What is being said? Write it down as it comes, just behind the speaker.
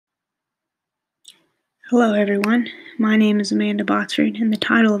Hello everyone, my name is Amanda Botsford and the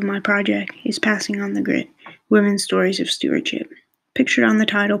title of my project is Passing on the Grit, Women's Stories of Stewardship. Pictured on the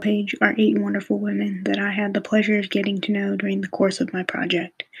title page are 8 wonderful women that I had the pleasure of getting to know during the course of my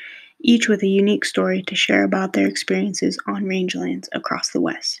project, each with a unique story to share about their experiences on rangelands across the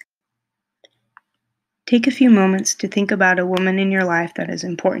West. Take a few moments to think about a woman in your life that is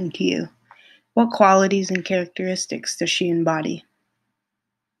important to you. What qualities and characteristics does she embody?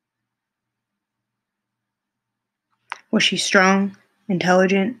 Was she strong,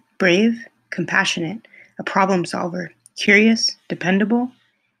 intelligent, brave, compassionate, a problem solver, curious, dependable?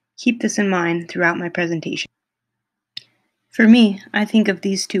 Keep this in mind throughout my presentation. For me, I think of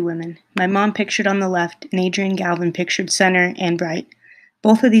these 2 women, my mom pictured on the left and Adrienne Galvin pictured center and right.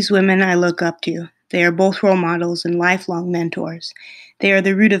 Both of these women I look up to. They are both role models and lifelong mentors. They are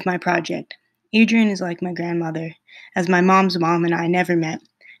the root of my project. Adrienne is like my grandmother, as my mom's mom and I never met.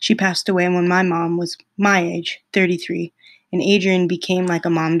 She passed away when my mom was my age, 33, and Adrienne became like a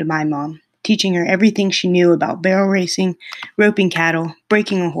mom to my mom, teaching her everything she knew about barrel racing, roping cattle,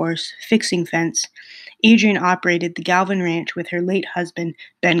 breaking a horse, fixing fence. Adrienne operated the Galvin Ranch with her late husband,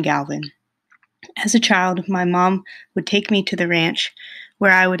 Ben Galvin. As a child, my mom would take me to the ranch,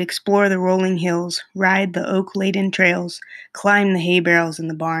 where I would explore the rolling hills, ride the oak-laden trails, climb the hay barrels in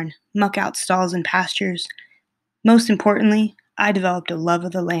the barn, muck out stalls and pastures. Most importantly, I developed a love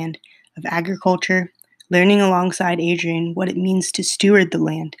of the land, of agriculture, learning alongside Adrienne what it means to steward the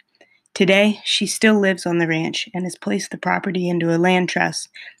land. Today, she still lives on the ranch and has placed the property into a land trust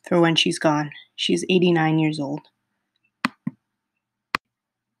for when she's gone. She is 89 years old.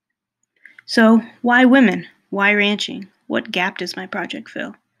 So, why women? Why ranching? What gap does my project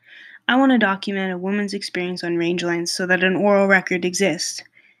fill? I want to document a woman's experience on rangelands so that an oral record exists.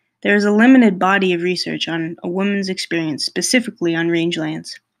 There is a limited body of research on a woman's experience specifically on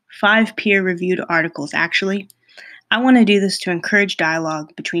rangelands. 5 peer-reviewed articles, actually. I want to do this to encourage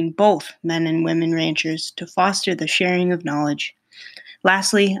dialogue between both men and women ranchers to foster the sharing of knowledge.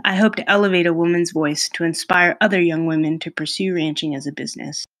 Lastly, I hope to elevate a woman's voice to inspire other young women to pursue ranching as a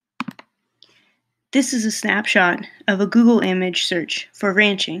business. This is a snapshot of a Google image search for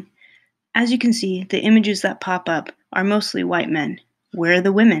ranching. As you can see, the images that pop up are mostly white men. Where are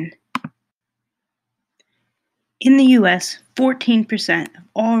the women? In the US, 14% of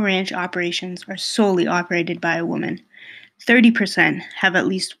all ranch operations are solely operated by a woman. 30% have at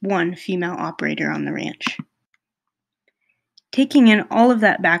least one female operator on the ranch. Taking in all of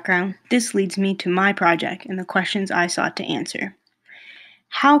that background, this leads me to my project and the questions I sought to answer.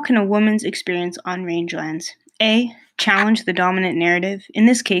 How can a woman's experience on rangelands A. challenge the dominant narrative, in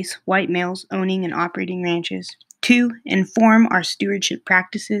this case, white males owning and operating ranches; 2. inform our stewardship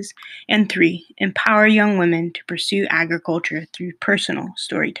practices; and 3. empower young women to pursue agriculture through personal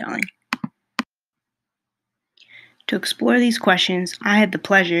storytelling? To explore these questions, I had the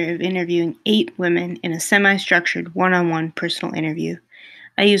pleasure of interviewing 8 women in a semi-structured one-on-one personal interview.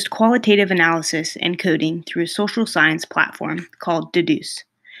 I used qualitative analysis and coding through a social science platform called Deduce.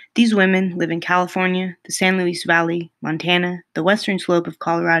 These women live in California, the San Luis Valley, Montana, the western slope of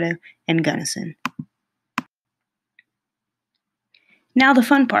Colorado, and Gunnison. Now the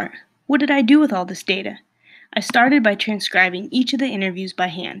fun part. What did I do with all this data? I started by transcribing each of the interviews by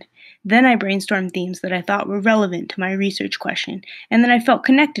hand. Then I brainstormed themes that I thought were relevant to my research question, and that I felt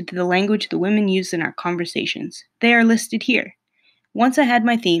connected to the language the women used in our conversations. They are listed here. Once I had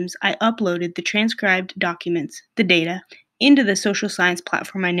my themes, I uploaded the transcribed documents, the data, into the social science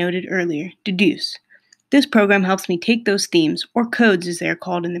platform I noted earlier, Deduce. This program helps me take those themes, or codes as they are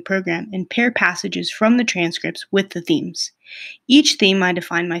called in the program, and pair passages from the transcripts with the themes. Each theme I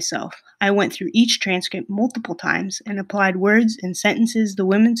defined myself. I went through each transcript multiple times and applied words and sentences the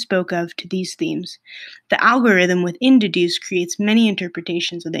women spoke of to these themes. The algorithm within Deduce creates many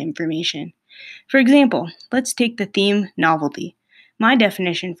interpretations of the information. For example, let's take the theme novelty. My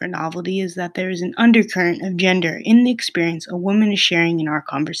definition for novelty is that there is an undercurrent of gender in the experience a woman is sharing in our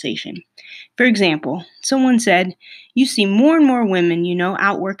conversation. For example, someone said, "You see more and more women,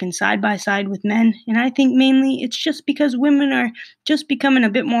 out working side by side with men, and I think mainly it's just because women are just becoming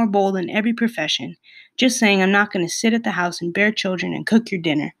a bit more bold in every profession. Just saying I'm not going to sit at the house and bear children and cook your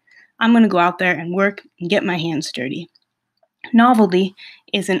dinner. I'm going to go out there and work and get my hands dirty." Novelty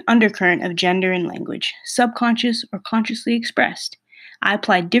is an undercurrent of gender in language, subconscious or consciously expressed. I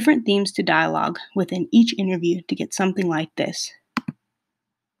applied different themes to dialogue within each interview to get something like this.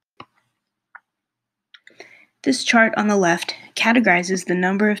 This chart on the left categorizes the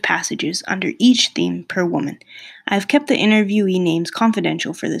number of passages under each theme per woman. I have kept the interviewee names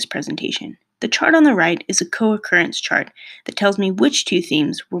confidential for this presentation. The chart on the right is a co-occurrence chart that tells me which two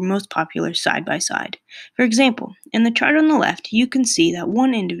themes were most popular side by side. For example, in the chart on the left, you can see that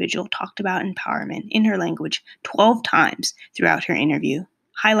one individual talked about empowerment in her language 12 times throughout her interview,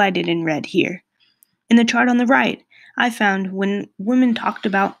 highlighted in red here. In the chart on the right, I found when women talked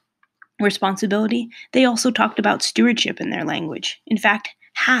about responsibility, they also talked about stewardship in their language. In fact,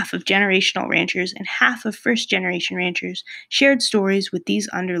 half of generational ranchers and half of first generation ranchers shared stories with these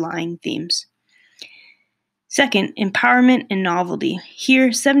underlying themes. Second, empowerment and novelty. Here,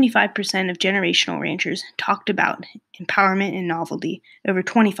 75% of generational ranchers talked about empowerment and novelty over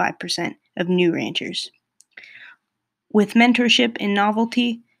 25% of new ranchers. With mentorship and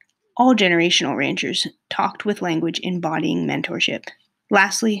novelty, all generational ranchers talked with language embodying mentorship.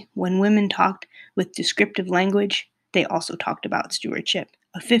 Lastly, when women talked with descriptive language, they also talked about stewardship,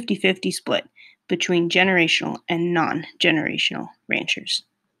 a 50-50 split between generational and non-generational ranchers.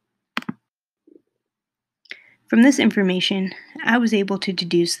 From this information, I was able to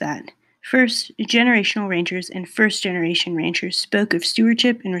deduce that first, generational ranchers and first generation ranchers spoke of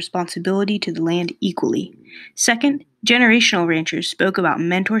stewardship and responsibility to the land equally. Second, generational ranchers spoke about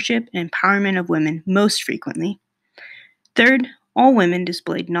mentorship and empowerment of women most frequently. Third, all women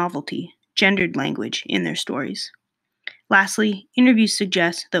displayed novelty, gendered language in their stories. Lastly, interviews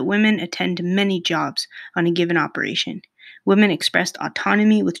suggest that women attend to many jobs on a given operation. Women expressed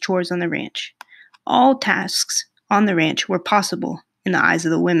autonomy with chores on the ranch. All tasks on the ranch were possible in the eyes of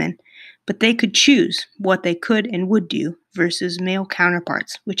the women, but they could choose what they could and would do versus male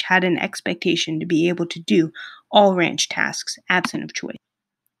counterparts, which had an expectation to be able to do all ranch tasks absent of choice.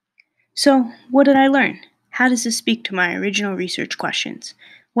 So, what did I learn? How does this speak to my original research questions?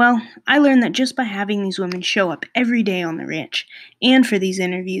 Well, I learned that just by having these women show up every day on the ranch and for these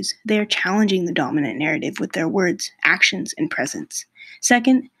interviews, they are challenging the dominant narrative with their words, actions, and presence.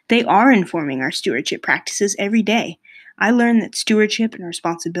 Second, they are informing our stewardship practices every day. I learned that stewardship and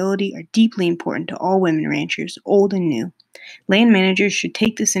responsibility are deeply important to all women ranchers, old and new. Land managers should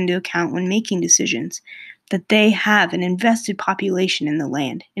take this into account when making decisions, that they have an invested population in the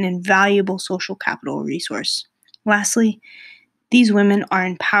land, an invaluable social capital resource. Lastly, these women are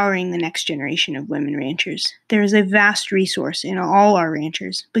empowering the next generation of women ranchers. There is a vast resource in all our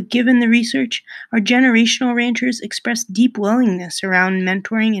ranchers, but given the research, our generational ranchers express deep willingness around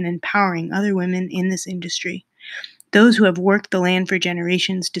mentoring and empowering other women in this industry. Those who have worked the land for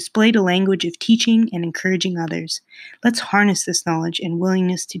generations displayed a language of teaching and encouraging others. Let's harness this knowledge and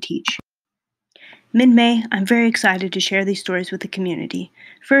willingness to teach. Mid-May, I'm very excited to share these stories with the community.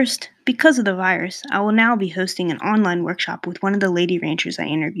 First, because of the virus, I will now be hosting an online workshop with one of the lady ranchers I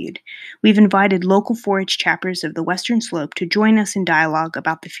interviewed. We've invited local 4-H chapters of the Western Slope to join us in dialogue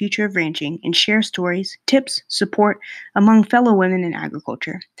about the future of ranching and share stories, tips, support among fellow women in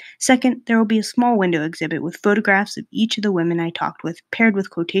agriculture. Second, there will be a small window exhibit with photographs of each of the women I talked with, paired with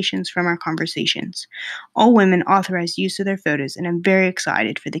quotations from our conversations. All women authorized use of their photos, and I'm very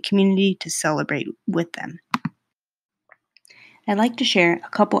excited for the community to celebrate with them. I'd like to share a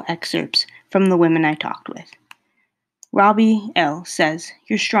couple excerpts from the women I talked with. Robbie L. says,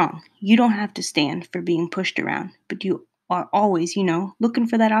 "You're strong. You don't have to stand for being pushed around, but you are always, looking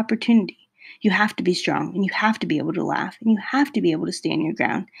for that opportunity. You have to be strong, and you have to be able to laugh, and you have to be able to stand your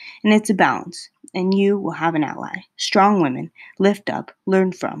ground. And it's a balance, and you will have an ally. Strong women lift up,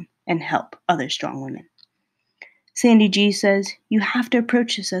 learn from, and help other strong women." Sandy G. says, "You have to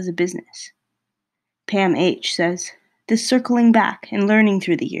approach this as a business." Pam H. says, "This circling back and learning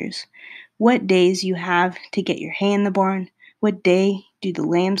through the years. What days you have to get your hay in the barn, what day do the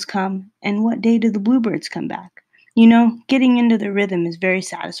lambs come, and what day do the bluebirds come back. Getting into the rhythm is very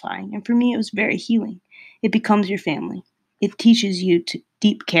satisfying, and for me it was very healing. It becomes your family. It teaches you to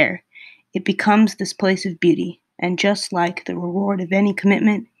deep care. It becomes this place of beauty, and just like the reward of any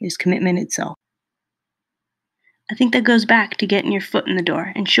commitment is commitment itself." I think that goes back to getting your foot in the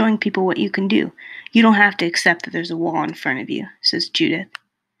door and showing people what you can do. You don't have to accept that there's a wall in front of you, says Judith.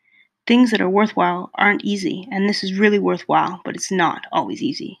 Things that are worthwhile aren't easy, and this is really worthwhile, but it's not always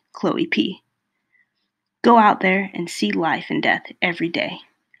easy. Chloe P. Go out there and see life and death every day.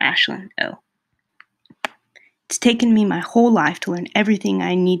 Ashlyn O. It's taken me my whole life to learn everything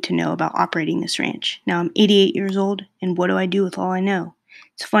I need to know about operating this ranch. Now I'm 88 years old, and what do I do with all I know?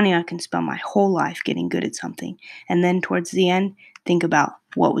 It's funny I can spend my whole life getting good at something, and then towards the end, think about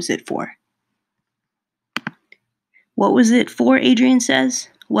what was it for. What was it for, Adrian says?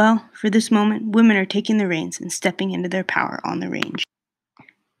 Well, for this moment, women are taking the reins and stepping into their power on the range.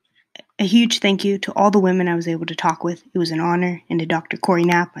 A huge thank you to all the women I was able to talk with. It was an honor. And to Dr. Corey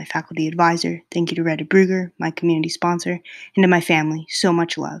Knapp, my faculty advisor. Thank you to Retta Brugger, my community sponsor. And to my family, so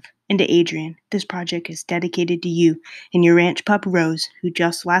much love. And to Adrian, this project is dedicated to you and your ranch pup Rose, who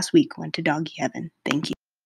just last week went to doggy heaven. Thank you.